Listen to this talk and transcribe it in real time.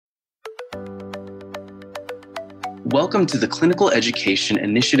Welcome to the Clinical Education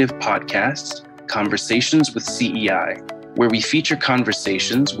Initiative podcast, Conversations with CEI, where we feature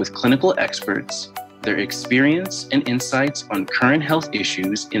conversations with clinical experts, their experience and insights on current health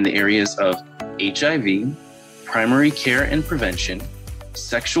issues in the areas of HIV, primary care and prevention,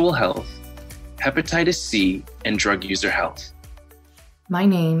 sexual health, hepatitis C, and drug user health. My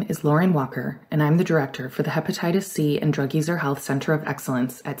name is Lauren Walker, and I'm the director for the Hepatitis C and Drug User Health Center of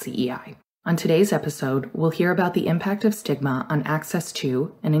Excellence at CEI. On today's episode, we'll hear about the impact of stigma on access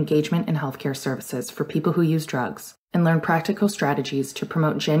to and engagement in healthcare services for people who use drugs, and learn practical strategies to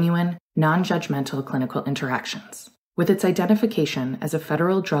promote genuine, non-judgmental clinical interactions. With its identification as a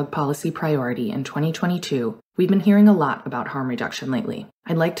federal drug policy priority in 2022, we've been hearing a lot about harm reduction lately.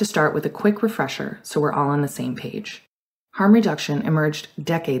 I'd like to start with a quick refresher so we're all on the same page. Harm reduction emerged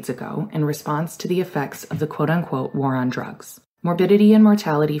decades ago in response to the effects of the quote-unquote war on drugs. Morbidity and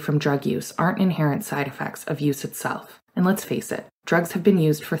mortality from drug use aren't inherent side effects of use itself. And let's face it, drugs have been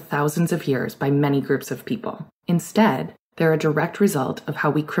used for thousands of years by many groups of people. Instead, they're a direct result of how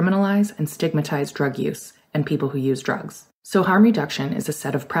we criminalize and stigmatize drug use and people who use drugs. So harm reduction is a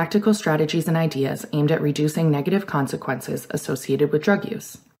set of practical strategies and ideas aimed at reducing negative consequences associated with drug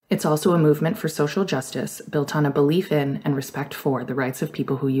use. It's also a movement for social justice built on a belief in and respect for the rights of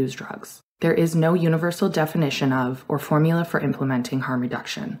people who use drugs. There is no universal definition of or formula for implementing harm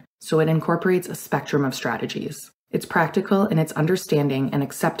reduction, so it incorporates a spectrum of strategies. It's practical in its understanding and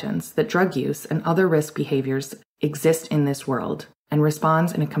acceptance that drug use and other risk behaviors exist in this world and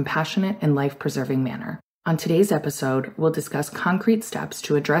responds in a compassionate and life-preserving manner. On today's episode, we'll discuss concrete steps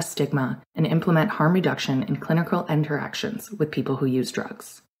to address stigma and implement harm reduction in clinical interactions with people who use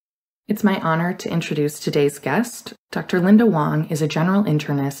drugs. It's my honor to introduce today's guest. Dr. Linda Wang is a general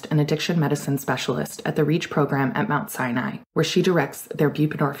internist and addiction medicine specialist at the REACH program at Mount Sinai, where she directs their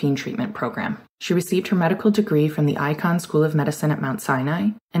buprenorphine treatment program. She received her medical degree from the Icahn School of Medicine at Mount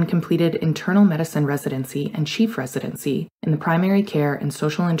Sinai and completed internal medicine residency and chief residency in the primary care and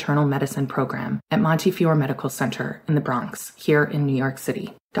social internal medicine program at Montefiore Medical Center in the Bronx, here in New York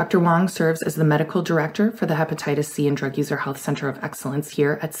City. Dr. Wang serves as the medical director for the Hepatitis C and Drug User Health Center of Excellence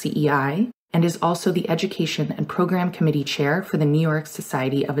here at CEI and is also the Education and Program Committee Chair for the New York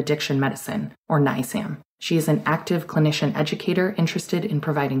Society of Addiction Medicine, or NYSAM. She is an active clinician educator interested in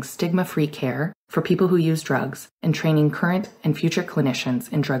providing stigma-free care for people who use drugs and training current and future clinicians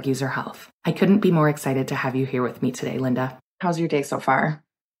in drug user health. I couldn't be more excited to have you here with me today, Linda. How's your day so far?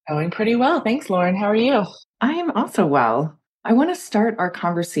 Going pretty well. Thanks, Lauren. How are you? I am also well. I want to start our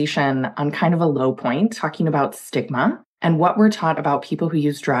conversation on kind of a low point, talking about stigma and what we're taught about people who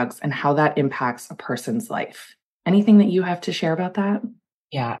use drugs and how that impacts a person's life. Anything that you have to share about that?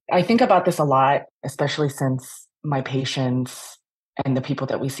 Yeah, I think about this a lot, especially since my patients and the people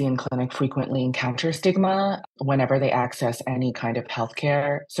that we see in clinic frequently encounter stigma whenever they access any kind of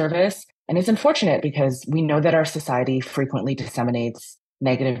healthcare service. And it's unfortunate because we know that our society frequently disseminates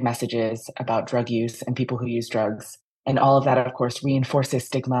negative messages about drug use and people who use drugs. And all of that, of course, reinforces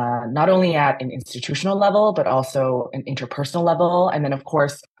stigma, not only at an institutional level, but also an interpersonal level. And then, of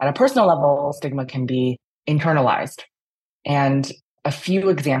course, at a personal level, stigma can be internalized. And a few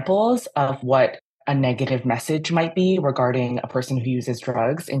examples of what a negative message might be regarding a person who uses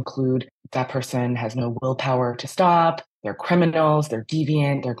drugs include that person has no willpower to stop, they're criminals, they're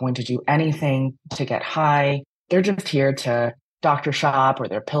deviant, they're going to do anything to get high, they're just here to doctor shop or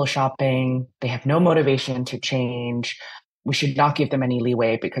they're pill shopping. They have no motivation to change. We should not give them any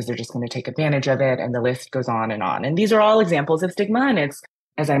leeway because they're just going to take advantage of it. And the list goes on. And these are all examples of stigma. And it's,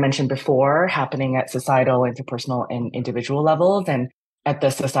 as I mentioned before, happening at societal, interpersonal, and individual levels. And at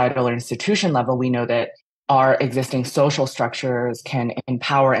the societal or institution level, we know that our existing social structures can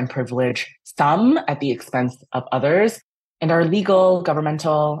empower and privilege some at the expense of others. And our legal,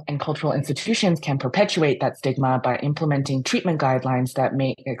 governmental, and cultural institutions can perpetuate that stigma by implementing treatment guidelines that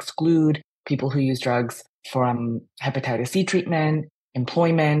may exclude people who use drugs from hepatitis C treatment,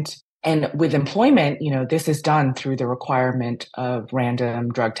 employment. And with employment, this is done through the requirement of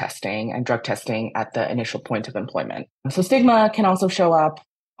random drug testing and drug testing at the initial point of employment. So stigma can also show up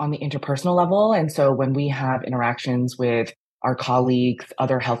on the interpersonal level. And so when we have interactions with our colleagues,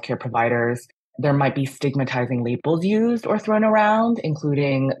 other healthcare providers, there might be stigmatizing labels used or thrown around,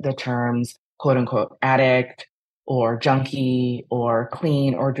 including the terms quote unquote addict or junkie or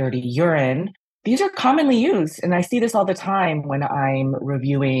clean or dirty urine. These are commonly used. And I see this all the time when I'm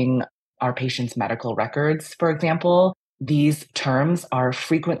reviewing our patients' medical records, for example. These terms are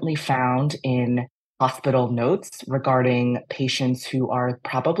frequently found in hospital notes regarding patients who are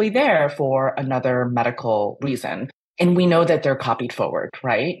probably there for another medical reason. And we know that they're copied forward,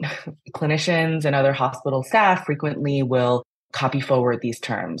 right? Clinicians and other hospital staff frequently will copy forward these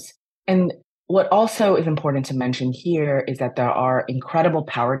terms. And what also is important to mention here is that there are incredible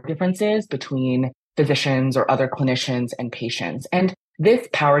power differences between physicians or other clinicians and patients. And this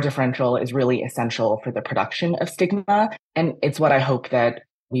power differential is really essential for the production of stigma. And it's what I hope that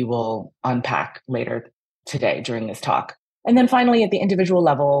we will unpack later today during this talk. And then finally, at the individual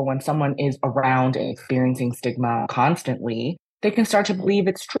level, when someone is around and experiencing stigma constantly, they can start to believe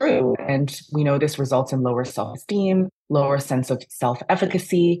it's true. And we know this results in lower self-esteem, lower sense of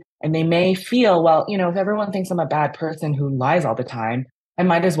self-efficacy. And they may feel, well, if everyone thinks I'm a bad person who lies all the time, I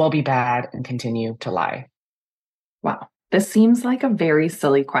might as well be bad and continue to lie. Wow. This seems like a very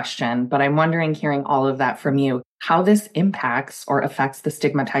silly question, but I'm wondering, hearing all of that from you, how this impacts or affects the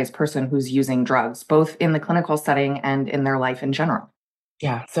stigmatized person who's using drugs, both in the clinical setting and in their life in general.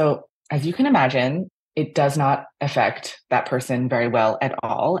 Yeah. So as you can imagine, it does not affect that person very well at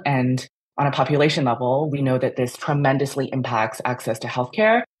all. And on a population level, we know that this tremendously impacts access to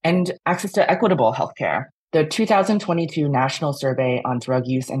healthcare and access to equitable healthcare. The 2022 National Survey on Drug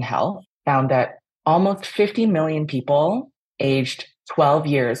Use and Health found that almost 50 million people aged 12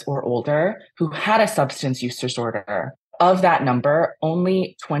 years or older who had a substance use disorder. Of that number,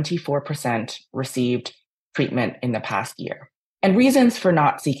 only 24% received treatment in the past year. And reasons for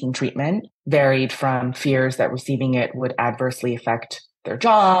not seeking treatment varied from fears that receiving it would adversely affect their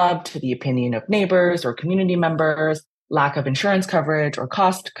job, to the opinion of neighbors or community members, lack of insurance coverage or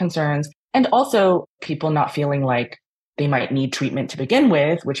cost concerns, and also people not feeling like they might need treatment to begin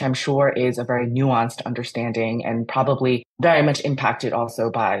with, which I'm sure is a very nuanced understanding and probably very much impacted also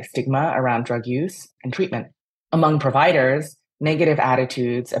by stigma around drug use and treatment. Among providers, negative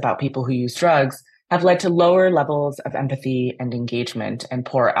attitudes about people who use drugs have led to lower levels of empathy and engagement and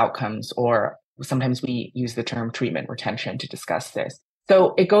poor outcomes, or sometimes we use the term treatment retention to discuss this.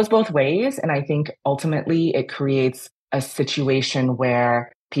 So it goes both ways. And I think ultimately it creates a situation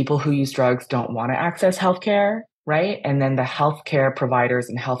where people who use drugs don't want to access healthcare, right? And then the healthcare providers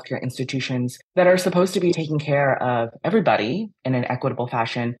and healthcare institutions that are supposed to be taking care of everybody in an equitable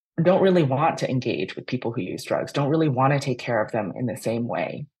fashion don't really want to engage with people who use drugs, don't really want to take care of them in the same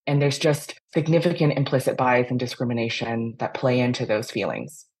way. And there's just significant implicit bias and discrimination that play into those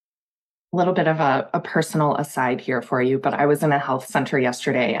feelings. A little bit of a personal aside here for you, but I was in a health center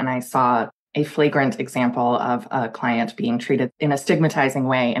yesterday and I saw a flagrant example of a client being treated in a stigmatizing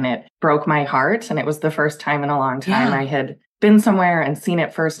way, and it broke my heart. And it was the first time in a long time I had been somewhere and seen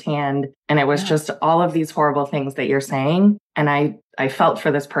it firsthand. And it was just all of these horrible things that you're saying. And I felt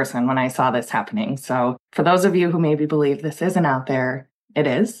for this person when I saw this happening. So for those of you who maybe believe this isn't out there, it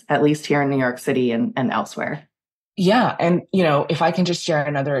is, at least here in New York City and elsewhere. Yeah. And, if I can just share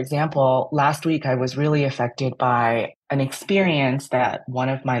another example, last week I was really affected by an experience that one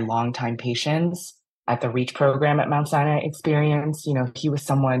of my longtime patients at the REACH program at Mount Sinai experienced. He was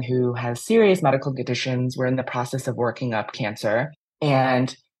someone who has serious medical conditions. We're in the process of working up cancer.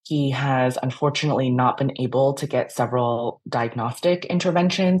 And he has unfortunately not been able to get several diagnostic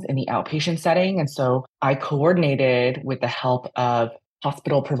interventions in the outpatient setting. And so I coordinated with the help of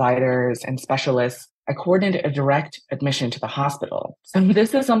hospital providers and specialists. I coordinated a direct admission to the hospital. So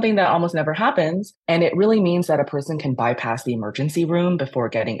this is something that almost never happens. And it really means that a person can bypass the emergency room before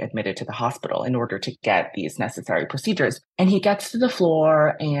getting admitted to the hospital in order to get these necessary procedures. And he gets to the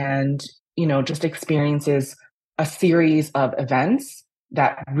floor and, just experiences a series of events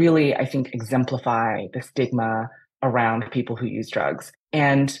that really, I think, exemplify the stigma around people who use drugs.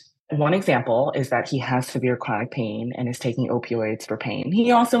 And one example is that he has severe chronic pain and is taking opioids for pain.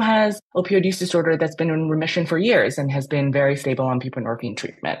 He also has opioid use disorder that's been in remission for years and has been very stable on buprenorphine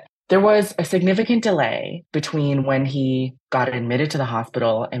treatment. There was a significant delay between when he got admitted to the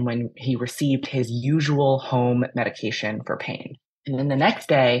hospital and when he received his usual home medication for pain. And then the next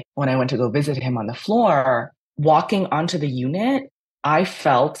day, when I went to go visit him on the floor, walking onto the unit, I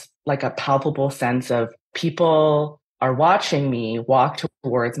felt like a palpable sense of people are watching me walk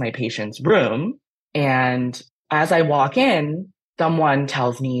towards my patient's room. And as I walk in, someone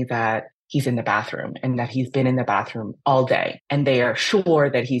tells me that he's in the bathroom and that he's been in the bathroom all day. And they are sure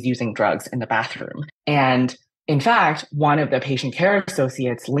that he's using drugs in the bathroom. And in fact, one of the patient care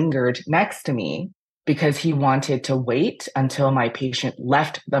associates lingered next to me because he wanted to wait until my patient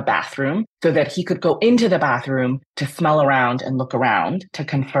left the bathroom so that he could go into the bathroom to smell around and look around to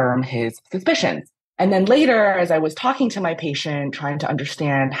confirm his suspicions. And then later, as I was talking to my patient, trying to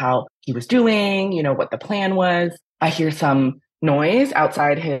understand how he was doing, what the plan was, I hear some noise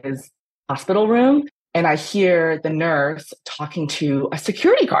outside his hospital room. And I hear the nurse talking to a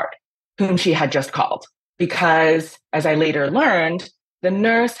security guard whom she had just called because, as I later learned, the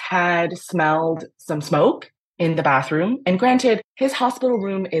nurse had smelled some smoke in the bathroom. And granted, his hospital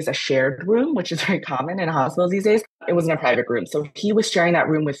room is a shared room, which is very common in hospitals these days. It wasn't a private room. So he was sharing that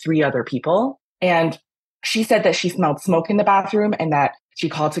room with 3 other people. And she said that she smelled smoke in the bathroom and that she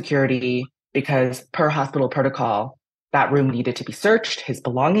called security because per hospital protocol, that room needed to be searched. His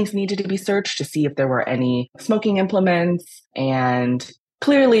belongings needed to be searched to see if there were any smoking implements. And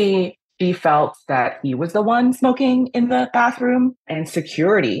clearly, she felt that he was the one smoking in the bathroom, and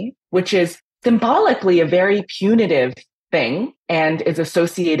security, which is symbolically a very punitive thing and is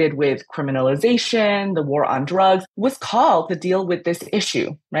associated with criminalization, the war on drugs, was called to deal with this issue,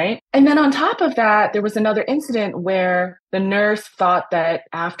 right? And then on top of that, there was another incident where the nurse thought that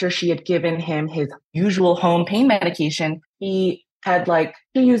after she had given him his usual home pain medication, he had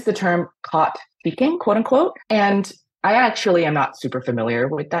she used the term caught speaking, quote unquote. And I actually am not super familiar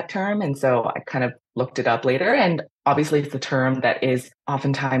with that term. And so I kind of looked it up later. And obviously it's a term that is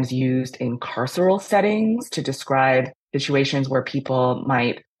oftentimes used in carceral settings to describe situations where people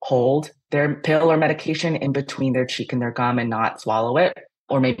might hold their pill or medication in between their cheek and their gum and not swallow it,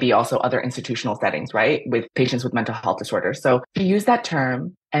 or maybe also other institutional settings, right, with patients with mental health disorders. So she used that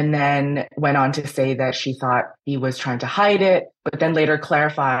term and then went on to say that she thought he was trying to hide it, but then later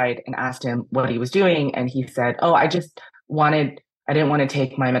clarified and asked him what he was doing. And he said, oh, I didn't want to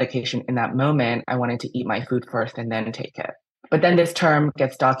take my medication in that moment. I wanted to eat my food first and then take it. But then this term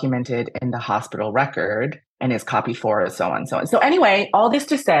gets documented in the hospital record and is copied for, so on, so on. So anyway, all this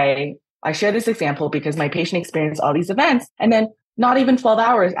to say, I share this example because my patient experienced all these events. And then not even 12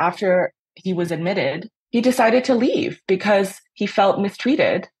 hours after he was admitted, he decided to leave because he felt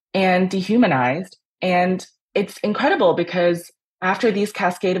mistreated and dehumanized. And it's incredible because after these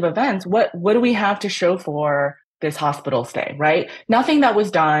cascade of events, what do we have to show for this hospital stay, right? Nothing that was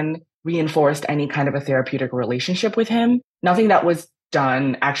done reinforced any kind of a therapeutic relationship with him. Nothing that was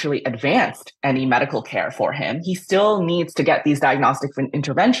done actually advanced any medical care for him. He still needs to get these diagnostic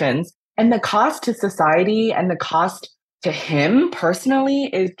interventions. And the cost to society and the cost to him personally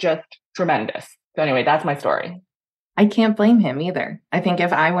is just tremendous. So anyway, that's my story. I can't blame him either. I think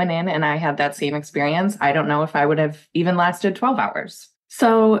if I went in and I had that same experience, I don't know if I would have even lasted 12 hours.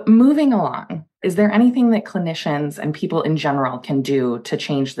 So moving along, is there anything that clinicians and people in general can do to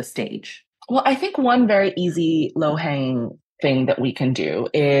change the stage? Well, I think one very easy, low-hanging thing that we can do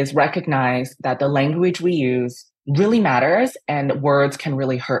is recognize that the language we use really matters and words can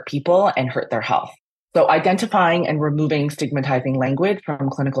really hurt people and hurt their health. So identifying and removing stigmatizing language from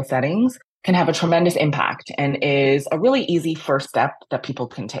clinical settings can have a tremendous impact and is a really easy first step that people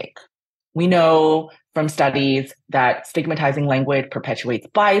can take. We know from studies that stigmatizing language perpetuates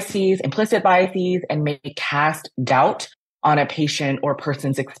biases, implicit biases, and may cast doubt on a patient or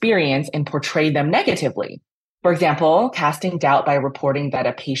person's experience and portray them negatively. For example, casting doubt by reporting that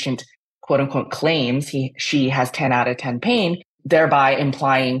a patient, quote unquote, claims she has 10 out of 10 pain, thereby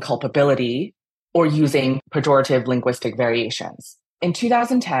implying culpability or using pejorative linguistic variations. In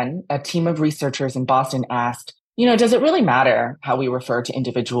 2010, a team of researchers in Boston asked, does it really matter how we refer to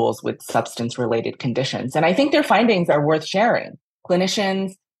individuals with substance-related conditions? And I think their findings are worth sharing.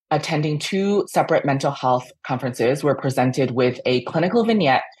 Clinicians attending 2 separate mental health conferences were presented with a clinical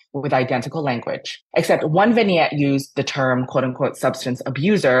vignette with identical language, except one vignette used the term, quote unquote, substance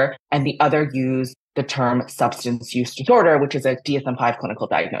abuser, and the other used the term substance use disorder, which is a DSM-5 clinical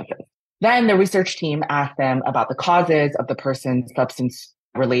diagnosis. Then the research team asked them about the causes of the person's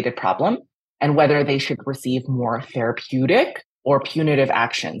substance-related problem and whether they should receive more therapeutic or punitive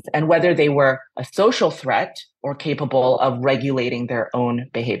actions, and whether they were a social threat or capable of regulating their own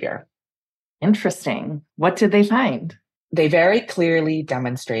behavior. Interesting. What did they find? They very clearly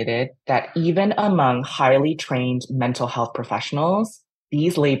demonstrated that even among highly trained mental health professionals,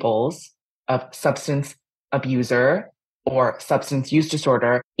 these labels of substance abuser or substance use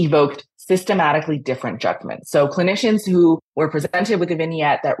disorder evoked systematically different judgments. So clinicians who were presented with a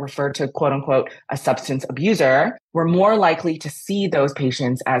vignette that referred to, quote unquote, a substance abuser were more likely to see those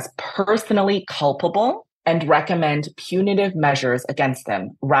patients as personally culpable and recommend punitive measures against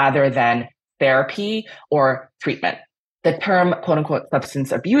them rather than therapy or treatment. The term, quote unquote,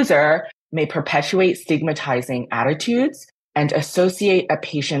 substance abuser may perpetuate stigmatizing attitudes and associate a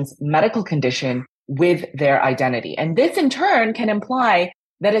patient's medical condition with their identity. And this in turn can imply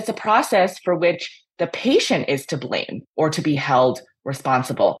that it's a process for which the patient is to blame or to be held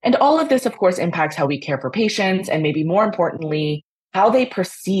responsible. And all of this, of course, impacts how we care for patients and maybe more importantly, how they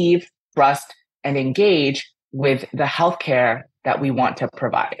perceive, trust, and engage with the healthcare that we want to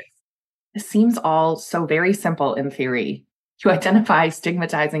provide. It seems all so very simple in theory. You identify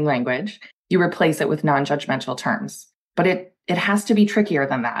stigmatizing language, you replace it with non-judgmental terms. But it has to be trickier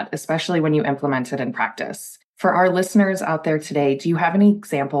than that, especially when you implement it in practice. For our listeners out there today, do you have any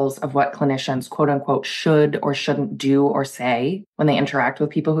examples of what clinicians, quote unquote, should or shouldn't do or say when they interact with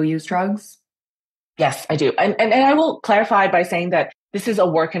people who use drugs? Yes, I do. And I will clarify by saying that this is a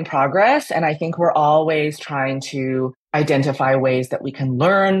work in progress. And I think we're always trying to identify ways that we can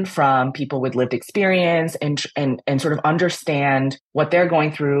learn from people with lived experience and sort of understand what they're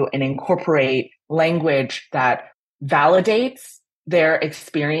going through and incorporate language that validates their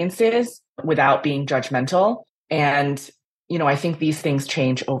experiences without being judgmental. And, I think these things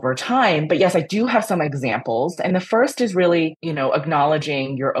change over time. But yes, I do have some examples. And the first is really,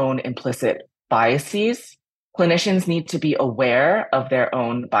 acknowledging your own implicit biases. Clinicians need to be aware of their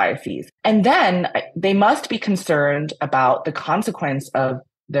own biases. And then they must be concerned about the consequence of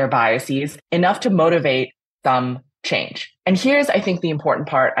their biases enough to motivate some change. And here's, I think, the important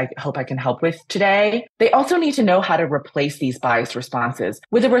part I hope I can help with today. They also need to know how to replace these biased responses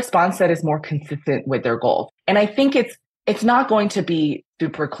with a response that is more consistent with their goal. And I think it's not going to be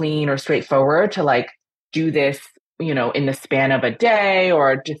super clean or straightforward to do this, in the span of a day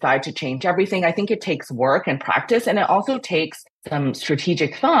or decide to change everything. I think it takes work and practice. And it also takes some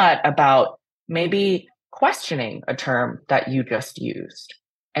strategic thought about maybe questioning a term that you just used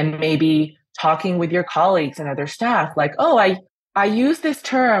and maybe talking with your colleagues and other staff I use this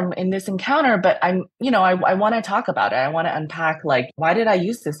term in this encounter, but I want to talk about it. I want to unpack why did I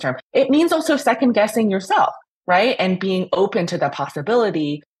use this term? It means also second guessing yourself, right? And being open to the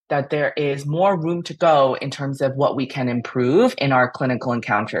possibility that there is more room to go in terms of what we can improve in our clinical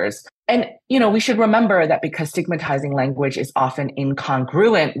encounters. And, we should remember that because stigmatizing language is often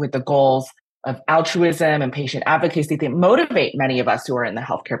incongruent with the goals of altruism and patient advocacy that motivate many of us who are in the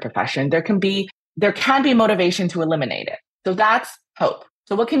healthcare profession, there can be motivation to eliminate it. So that's hope.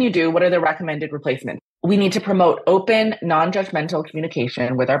 So what can you do? What are the recommended replacements? We need to promote open, non-judgmental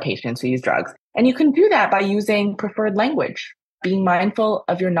communication with our patients who use drugs. And you can do that by using preferred language, being mindful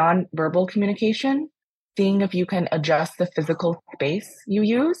of your nonverbal communication, seeing if you can adjust the physical space you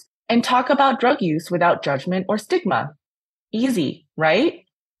use, and talk about drug use without judgment or stigma. Easy, right?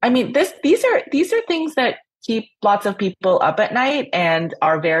 I mean, these are things that keep lots of people up at night and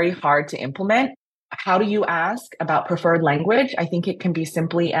are very hard to implement. How do you ask about preferred language? I think it can be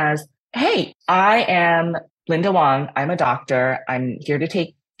simply as, hey, I am Linda Wang. I'm a doctor. I'm here to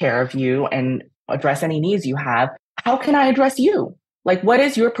take care of you and address any needs you have. How can I address you? What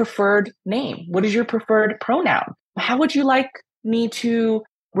is your preferred name? What is your preferred pronoun? How would you like me to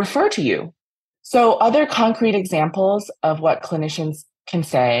refer to you? So other concrete examples of what clinicians can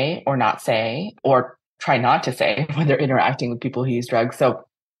say or not say, or try not to say when they're interacting with people who use drugs. So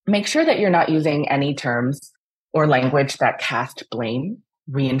make sure that you're not using any terms or language that cast blame,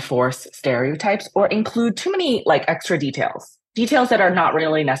 reinforce stereotypes, or include too many extra details that are not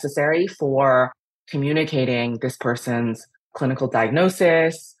really necessary for communicating this person's clinical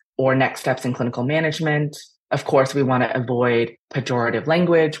diagnosis or next steps in clinical management. Of course, we want to avoid pejorative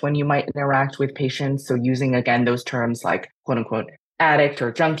language when you might interact with patients. So using, again, those terms like quote unquote addict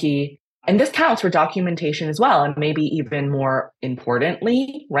or junkie. And this counts for documentation as well. And maybe even more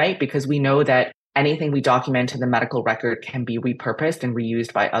importantly, right? Because we know that anything we document in the medical record can be repurposed and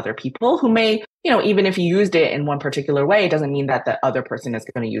reused by other people who may, even if you used it in one particular way, it doesn't mean that the other person is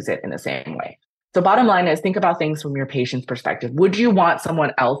going to use it in the same way. So bottom line is think about things from your patient's perspective. Would you want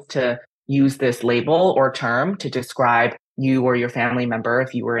someone else to use this label or term to describe you or your family member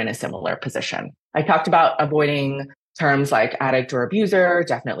if you were in a similar position? I talked about avoiding terms like addict or abuser,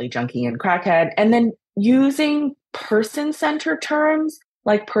 definitely junkie and crackhead, and then using person-centered terms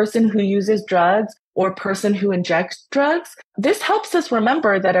like person who uses drugs or person who injects drugs. This helps us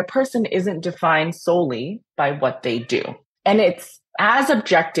remember that a person isn't defined solely by what they do. And it's as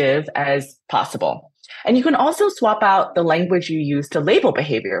objective as possible. And you can also swap out the language you use to label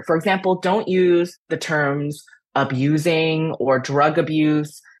behavior. For example, don't use the terms abusing or drug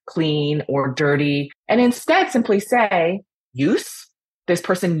abuse, clean or dirty, and instead simply say use. This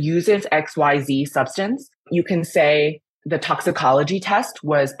person uses XYZ substance. You can say the toxicology test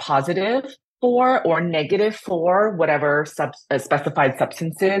was positive for or negative for whatever specified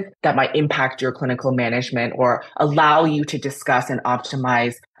substances that might impact your clinical management or allow you to discuss and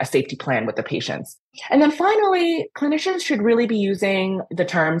optimize a safety plan with the patients. And then finally, clinicians should really be using the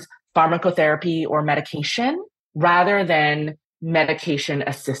terms pharmacotherapy or medication rather than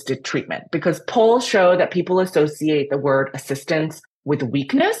medication-assisted treatment, because polls show that people associate the word assistance with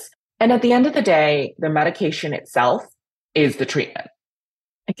weakness. And at the end of the day, the medication itself is the treatment.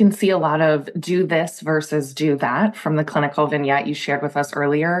 I can see a lot of do this versus do that from the clinical vignette you shared with us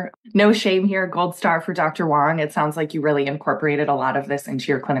earlier. No shame here, gold star for Dr. Wang. It sounds like you really incorporated a lot of this into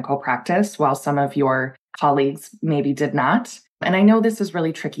your clinical practice, while some of your colleagues maybe did not. And I know this is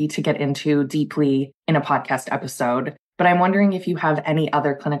really tricky to get into deeply in a podcast episode, but I'm wondering if you have any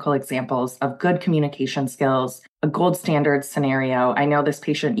other clinical examples of good communication skills, a gold standard scenario. I know this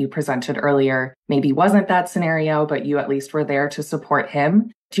patient you presented earlier maybe wasn't that scenario, but you at least were there to support him.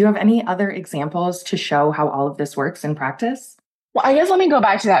 Do you have any other examples to show how all of this works in practice? Well, I guess let me go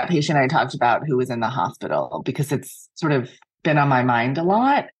back to that patient I talked about who was in the hospital, because it's sort of been on my mind a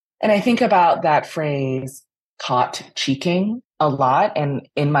lot. And I think about that phrase, caught cheeking, a lot. And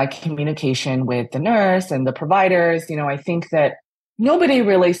in my communication with the nurse and the providers, I think that nobody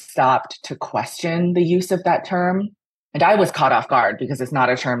really stopped to question the use of that term. And I was caught off guard because it's not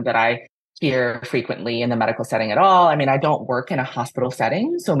a term that I hear frequently in the medical setting at all. I mean, I don't work in a hospital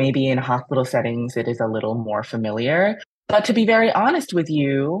setting, so maybe in hospital settings it is a little more familiar. But to be very honest with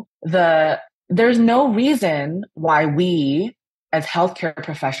you, there's no reason why we as healthcare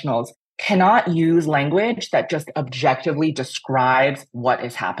professionals cannot use language that just objectively describes what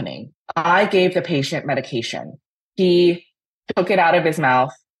is happening. I gave the patient medication. He took it out of his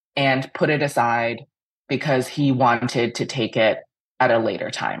mouth and put it aside because he wanted to take it at a later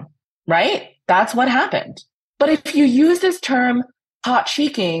time, right? That's what happened. But if you use this term hot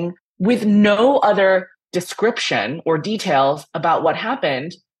cheeking with no other description or details about what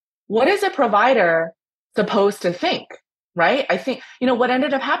happened, what is a provider supposed to think? Right? I think, what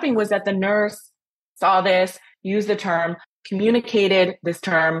ended up happening was that the nurse saw this, used the term, communicated this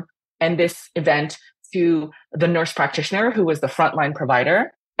term and this event to the nurse practitioner who was the frontline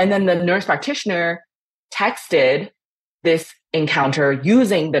provider. And then the nurse practitioner texted this encounter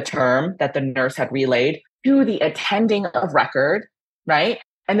using the term that the nurse had relayed to the attending of record, right?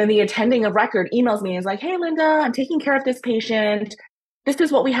 And then the attending of record emails me and is like, hey, Linda, I'm taking care of this patient. This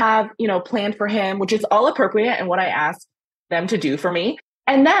is what we have, planned for him, which is all appropriate and what I asked them to do for me,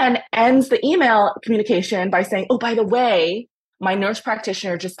 and then ends the email communication by saying, oh, by the way, my nurse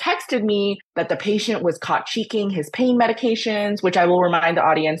practitioner just texted me that the patient was caught cheeking his pain medications, which I will remind the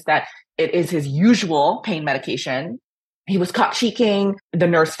audience that it is his usual pain medication. He was caught cheeking, the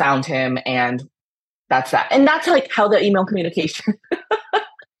nurse found him, and that's that. And that's like how the email communication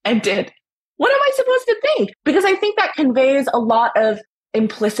ended. What am I supposed to think? Because I think that conveys a lot of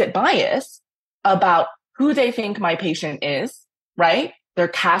implicit bias about who they think my patient is, right? They're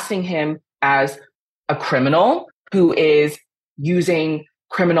casting him as a criminal who is using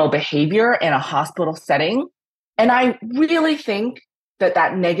criminal behavior in a hospital setting. And I really think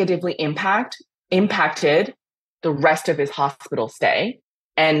that negatively impacted the rest of his hospital stay.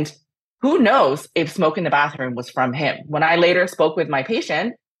 And who knows if smoke in the bathroom was from him. When I later spoke with my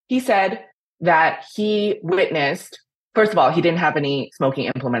patient, he said that he witnessed, first of all, he didn't have any smoking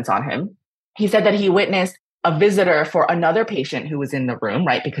implements on him. He said that he witnessed a visitor for another patient who was in the room,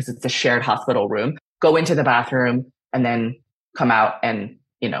 right? Because it's a shared hospital room, go into the bathroom and then come out and,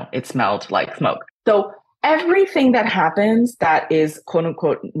 it smelled like smoke. So everything that happens that is quote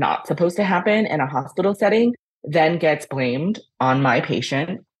unquote not supposed to happen in a hospital setting then gets blamed on my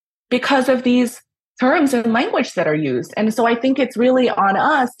patient because of these terms and language that are used. And so I think it's really on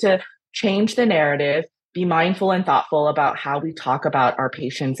us to change the narrative, be mindful and thoughtful about how we talk about our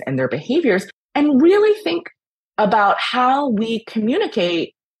patients and their behaviors, and really think about how we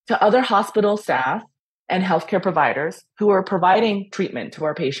communicate to other hospital staff and healthcare providers who are providing treatment to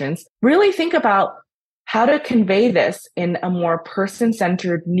our patients. Really think about how to convey this in a more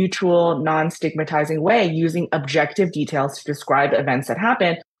person-centered, neutral, non-stigmatizing way, using objective details to describe events that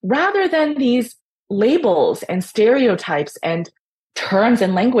happen, rather than these labels and stereotypes and terms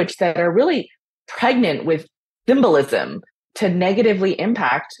and language that are really pregnant with symbolism to negatively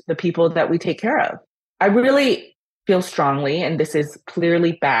impact the people that we take care of. I really feel strongly, and this is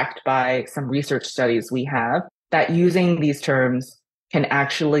clearly backed by some research studies we have, that using these terms can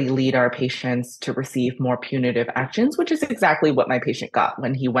actually lead our patients to receive more punitive actions, which is exactly what my patient got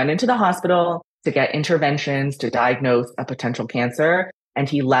when he went into the hospital to get interventions to diagnose a potential cancer. And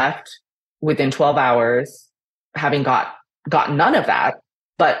he left within 12 hours having gotten none of that.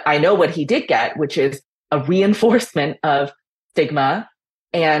 But I know what he did get, which is a reinforcement of stigma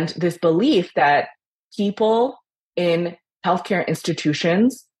and this belief that people in healthcare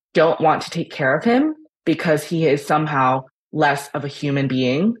institutions don't want to take care of him because he is somehow less of a human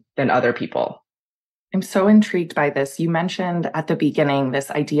being than other people. I'm so intrigued by this. You mentioned at the beginning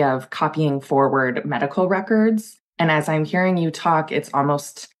this idea of copying forward medical records. And as I'm hearing you talk, it's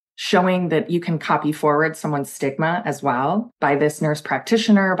almost showing that you can copy forward someone's stigma as well by this nurse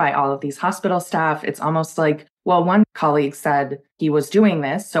practitioner, by all of these hospital staff. It's almost like, well, one colleague said he was doing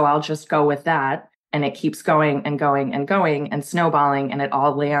this, so I'll just go with that. And it keeps going and going and going and snowballing, and it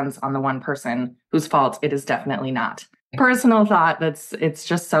all lands on the one person whose fault it is definitely not. Personal thought, it's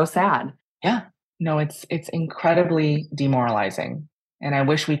just so sad. Yeah, no, it's incredibly demoralizing. And I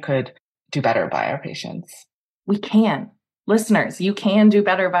wish we could do better by our patients. We can. Listeners, you can do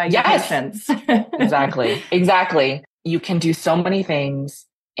better by your patients. Exactly. You can do so many things,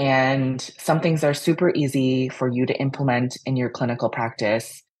 and some things are super easy for you to implement in your clinical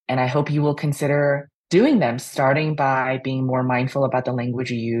practice. And I hope you will consider doing them, starting by being more mindful about the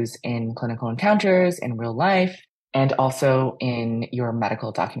language you use in clinical encounters, in real life, and also in your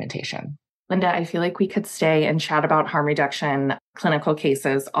medical documentation. Linda, I feel like we could stay and chat about harm reduction clinical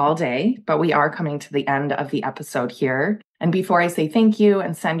cases all day, but we are coming to the end of the episode here. And before I say thank you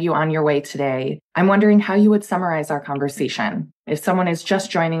and send you on your way today, I'm wondering how you would summarize our conversation. If someone is just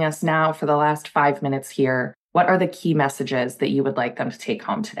joining us now for the last 5 minutes here, what are the key messages that you would like them to take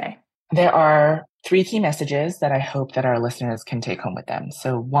home today? There are 3 key messages that I hope that our listeners can take home with them.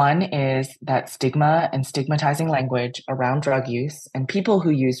 So one is that stigma and stigmatizing language around drug use and people who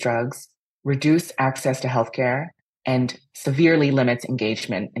use drugs reduce access to healthcare and severely limits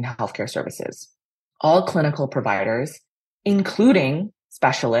engagement in healthcare services. All clinical providers, including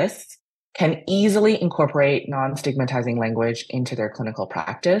specialists, can easily incorporate non-stigmatizing language into their clinical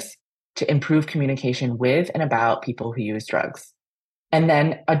practice to improve communication with and about people who use drugs. And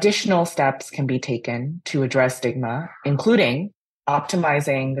then additional steps can be taken to address stigma, including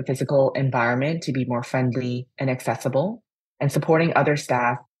optimizing the physical environment to be more friendly and accessible, and supporting other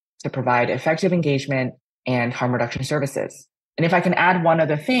staff to provide effective engagement and harm reduction services. And if I can add one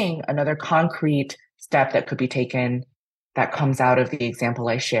other thing, another concrete step that could be taken that comes out of the example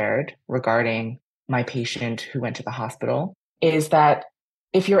I shared regarding my patient who went to the hospital, is that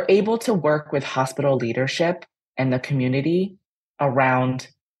if you're able to work with hospital leadership and the community around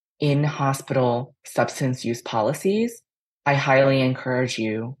in-hospital substance use policies, I highly encourage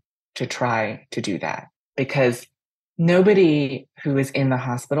you to try to do that, because nobody who is in the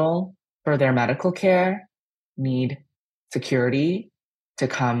hospital for their medical care need security to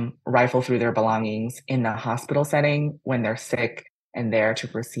come rifle through their belongings in the hospital setting when they're sick and there to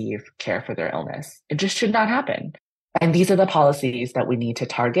receive care for their illness. It just should not happen. And these are the policies that we need to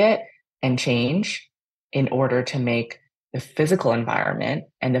target and change in order to make the physical environment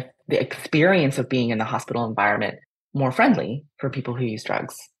and the experience of being in the hospital environment more friendly for people who use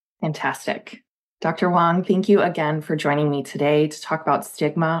drugs. Fantastic. Dr. Wang, thank you again for joining me today to talk about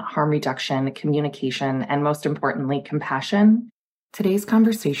stigma, harm reduction, communication, and most importantly, compassion. Today's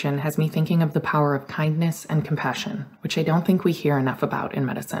conversation has me thinking of the power of kindness and compassion, which I don't think we hear enough about in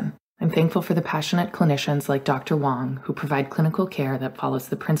medicine. I'm thankful for the passionate clinicians like Dr. Wang who provide clinical care that follows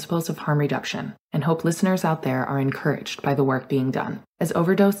the principles of harm reduction, and hope listeners out there are encouraged by the work being done. As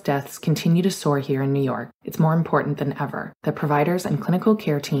overdose deaths continue to soar here in New York, it's more important than ever that providers and clinical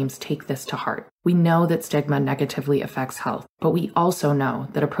care teams take this to heart. We know that stigma negatively affects health, but we also know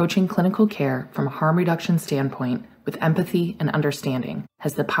that approaching clinical care from a harm reduction standpoint with empathy and understanding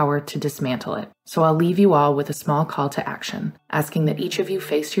has the power to dismantle it. So I'll leave you all with a small call to action, asking that each of you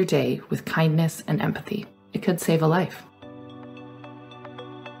face your day with kindness and empathy. It could save a life.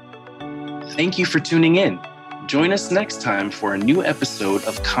 Thank you for tuning in. Join us next time for a new episode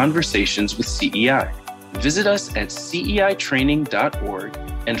of Conversations with CEI. Visit us at ceitraining.org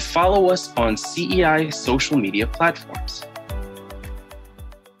and follow us on CEI social media platforms.